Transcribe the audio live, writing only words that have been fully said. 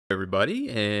Everybody,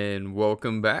 and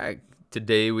welcome back.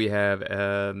 Today we have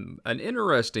an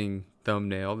interesting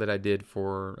thumbnail that I did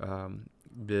for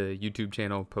the YouTube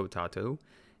channel Potato.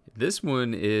 This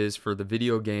one is for the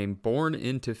video game Born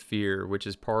into Fear, which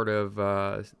is part of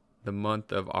the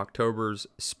month of October's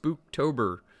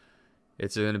Spooktober.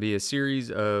 It's going to be a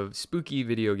series of spooky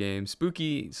video games,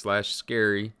 spooky slash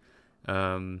scary.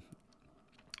 It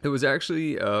was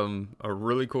actually a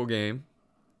really cool game.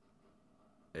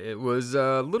 It was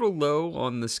a little low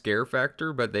on the scare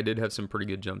factor, but they did have some pretty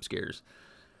good jump scares.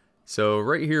 So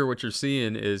right here, what you're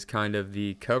seeing is kind of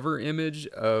the cover image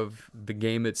of the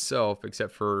game itself,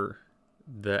 except for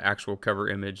the actual cover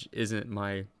image isn't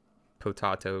my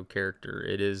Potato character.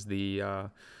 It is the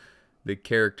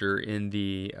character in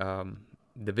the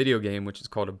video game, which is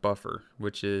called a buffer,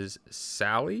 which is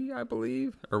Sally, I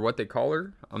believe, or what they call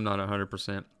her. I'm not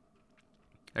 100%.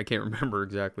 I can't remember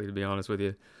exactly, to be honest with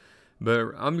you.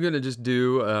 But I'm going to just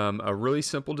do a really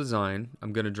simple design.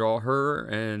 I'm going to draw her,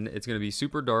 and it's going to be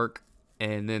super dark,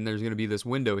 and then there's going to be this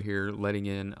window here letting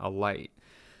in a light.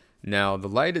 Now, the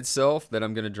light itself that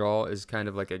I'm going to draw is kind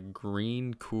of like a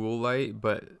green, cool light,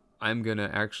 but I'm going to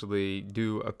actually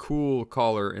do a cool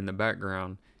color in the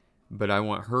background, but I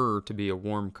want her to be a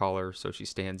warm color so she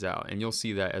stands out, and you'll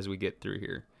see that as we get through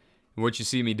here. And what you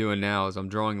see me doing now is I'm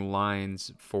drawing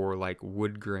lines for like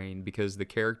wood grain because the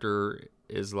character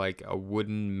is like a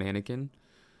wooden mannequin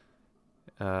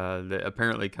that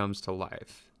apparently comes to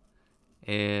life.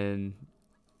 And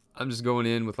I'm just going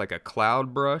in with like a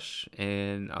cloud brush,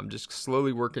 and I'm just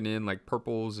slowly working in like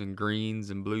purples and greens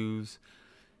and blues.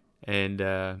 And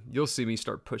you'll see me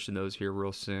start pushing those here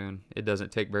real soon. It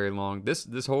doesn't take very long.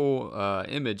 This whole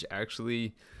image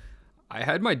actually, I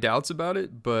had my doubts about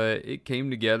it, but it came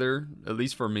together, at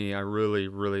least for me. I really,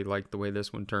 really liked the way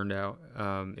this one turned out.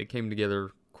 It came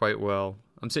together quite well.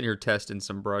 I'm sitting here testing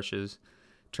some brushes,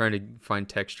 trying to find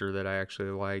texture that I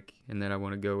actually like and that I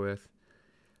want to go with.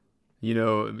 You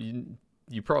know,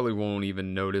 you probably won't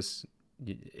even notice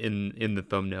in the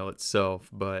thumbnail itself,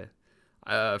 but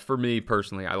for me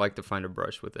personally, I like to find a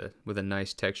brush with a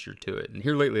nice texture to it. And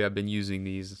here lately, I've been using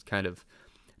these kind of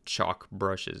chalk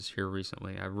brushes here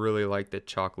recently. I really like the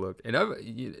chalk look. And I've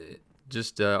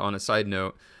just on a side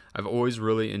note, I've always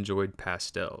really enjoyed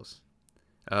pastels.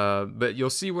 But you'll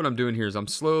see what I'm doing here is I'm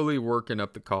slowly working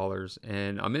up the colors,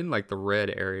 and I'm in like the red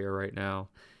area right now.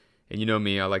 And you know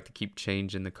me, I like to keep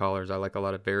changing the colors. I like a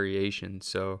lot of variation.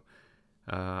 So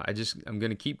I'm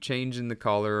going to keep changing the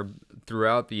color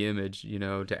throughout the image, you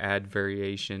know, to add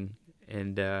variation.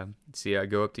 And see, I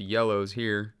go up to yellows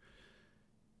here.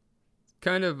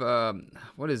 Kind of,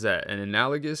 what is that? An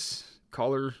analogous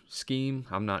color scheme?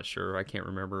 I'm not sure. I can't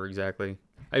remember exactly.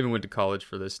 I even went to college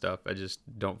for this stuff. I just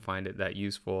don't find it that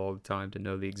useful all the time to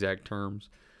know the exact terms.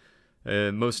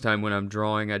 Most of the time when I'm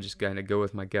drawing, I just kind of go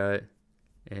with my gut.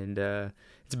 And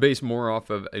it's based more off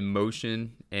of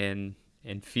emotion and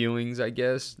feelings, I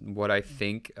guess, what I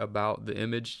think about the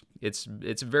image. It's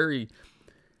very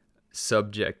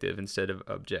subjective instead of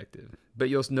objective. But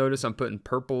you'll notice I'm putting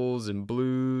purples and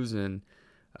blues, and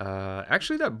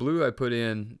actually that blue I put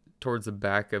in towards the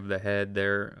back of the head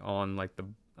there on like the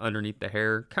underneath the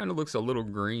hair kind of looks a little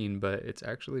green, but it's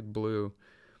actually blue.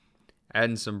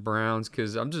 Adding some browns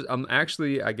because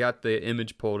I got the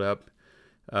image pulled up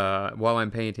while I'm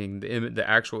painting the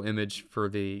actual image for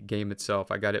the game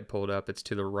itself. I got it pulled up. It's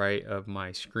to the right of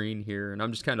my screen here, and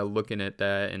I'm just kind of looking at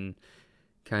that and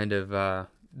kind of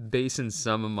basing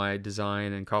some of my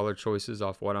design and color choices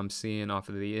off what I'm seeing off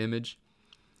of the image.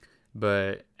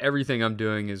 But everything I'm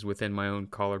doing is within my own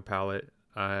color palette.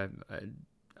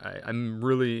 I'm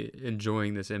really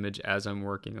enjoying this image as I'm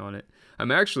working on it. I'm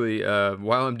actually,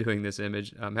 while I'm doing this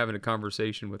image, I'm having a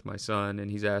conversation with my son, and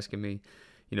he's asking me,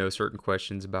 you know, certain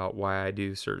questions about why I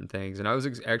do certain things. And I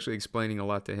was actually explaining a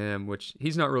lot to him, which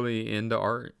he's not really into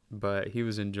art, but he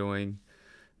was enjoying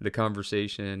the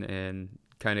conversation and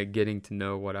kind of getting to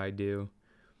know what I do.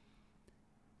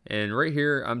 And right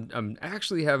here, I'm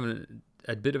actually having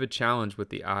a bit of a challenge with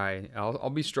the eye.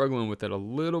 I'll be struggling with it a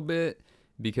little bit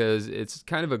because it's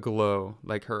kind of a glow,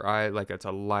 like her eye, like it's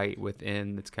a light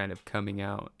within that's kind of coming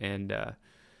out. And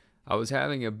I was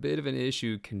having a bit of an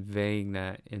issue conveying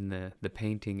that in the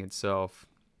painting itself.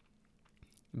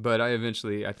 But I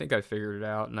think I figured it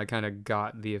out, and I kind of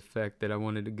got the effect that I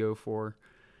wanted to go for.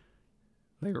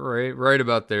 Like right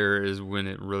about there is when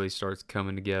it really starts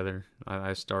coming together.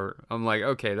 I'm like,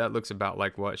 okay, that looks about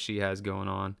like what she has going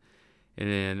on. And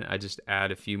then I just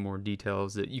add a few more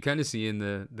details that you kind of see in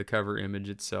the cover image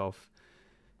itself.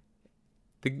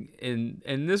 And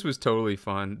this was totally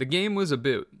fun. The game was a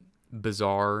bit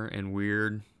bizarre and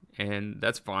weird, and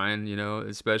that's fine, you know,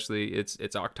 especially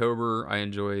it's October. I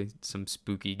enjoy some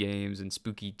spooky games and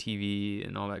spooky TV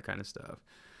and all that kind of stuff.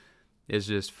 It's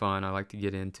just fun. I like to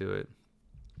get into it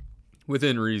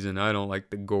within reason. I don't like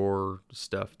the gore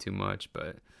stuff too much,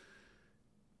 but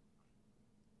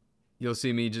you'll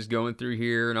see me just going through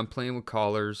here and I'm playing with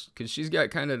collars because she's got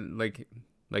kind of like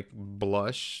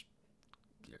blush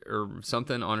or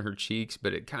something on her cheeks,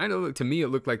 but it kind of to me it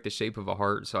looked like the shape of a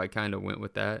heart, so I kind of went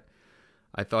with that.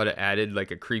 I thought it added like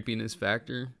a creepiness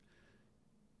factor.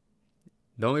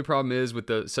 The only problem is with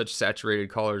the such saturated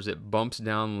colors, it bumps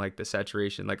down like the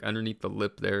saturation, like underneath the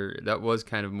lip there. That was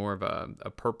kind of more of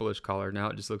a purplish color. Now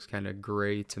it just looks kind of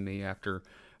gray to me after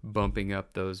bumping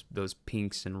up those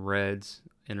pinks and reds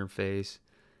in her face.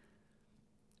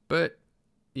 But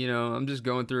you know, I'm just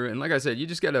going through it, and like I said, you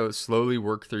just got to slowly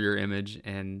work through your image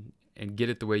and get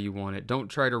it the way you want it. Don't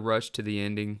try to rush to the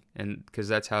ending, and because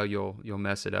that's how you'll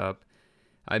mess it up.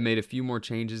 I made a few more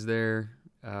changes there,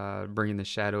 bringing the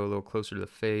shadow a little closer to the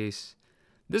face.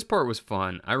 This part was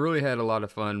fun. I really had a lot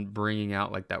of fun bringing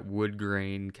out like that wood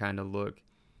grain kind of look.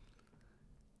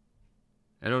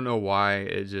 I don't know why,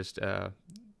 it just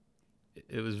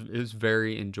it was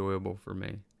very enjoyable for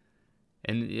me.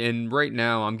 And right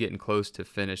now I'm getting close to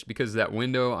finish because that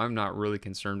window, I'm not really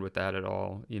concerned with that at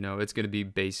all. You know, it's going to be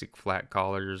basic flat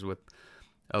collars with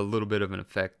a little bit of an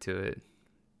effect to it.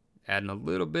 Adding a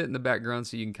little bit in the background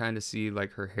so you can kind of see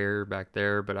like her hair back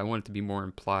there, but I want it to be more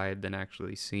implied than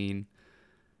actually seen.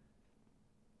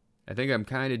 I think I'm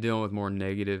kind of dealing with more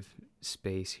negative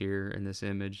space here in this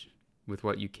image with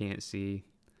what you can't see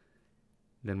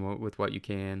than with what you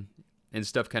can. And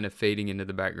stuff kind of fading into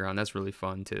the background. That's really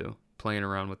fun too. Playing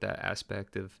around with that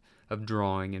aspect of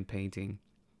drawing and painting.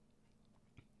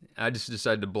 I just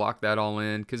decided to block that all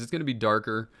in because it's going to be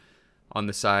darker on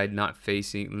the side, not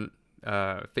facing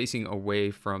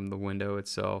away from the window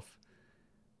itself.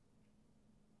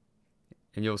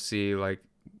 And you'll see like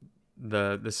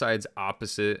the sides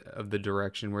opposite of the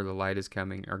direction where the light is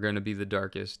coming are going to be the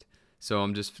darkest. So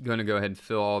I'm just going to go ahead and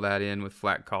fill all that in with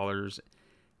flat collars.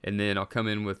 And then I'll come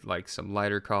in with like some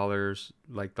lighter colors,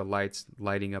 like the lights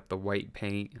lighting up the white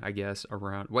paint, I guess,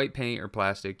 around white paint or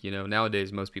plastic. You know,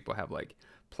 nowadays most people have like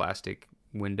plastic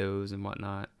windows and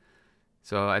whatnot.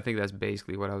 So I think that's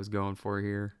basically what I was going for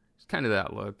here. It's kind of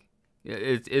that look.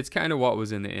 It's kind of what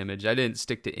was in the image. I didn't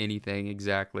stick to anything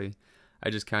exactly. I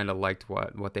just kind of liked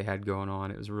what they had going on.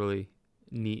 It was a really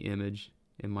neat image,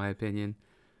 in my opinion.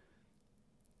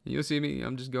 You'll see me,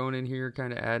 I'm just going in here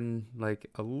kind of adding like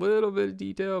a little bit of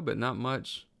detail, but not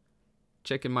much.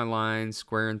 Checking my lines,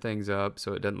 squaring things up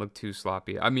so it doesn't look too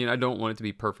sloppy. I mean, I don't want it to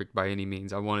be perfect by any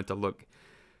means. I want it to look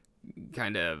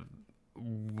kind of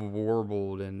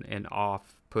warbled and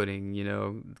off-putting, you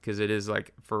know, because it is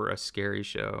like for a scary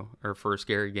show or for a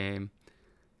scary game.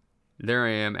 There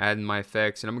I am adding my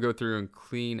effects, and I'm going to go through and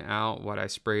clean out what I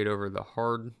sprayed over the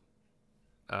hard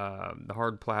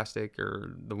plastic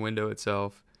or the window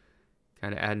itself.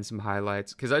 Kind of adding some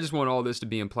highlights because I just want all this to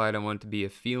be implied. I want it to be a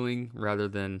feeling rather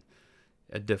than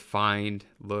a defined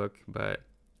look. But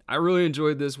I really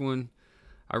enjoyed this one.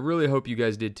 I really hope you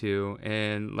guys did too.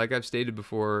 And like I've stated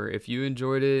before, if you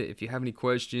enjoyed it, if you have any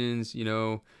questions, you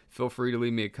know, feel free to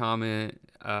leave me a comment.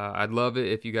 I'd love it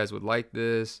if you guys would like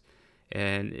this.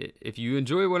 And if you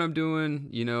enjoy what I'm doing,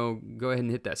 you know, go ahead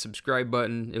and hit that subscribe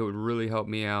button. It would really help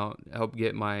me out, help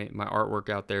get my artwork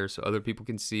out there so other people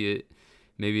can see it.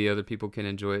 Maybe other people can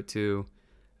enjoy it too.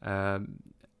 At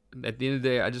the end of the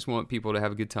day, I just want people to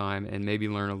have a good time and maybe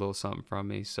learn a little something from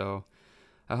me. So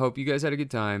I hope you guys had a good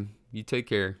time. You take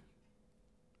care.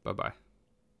 Bye-bye.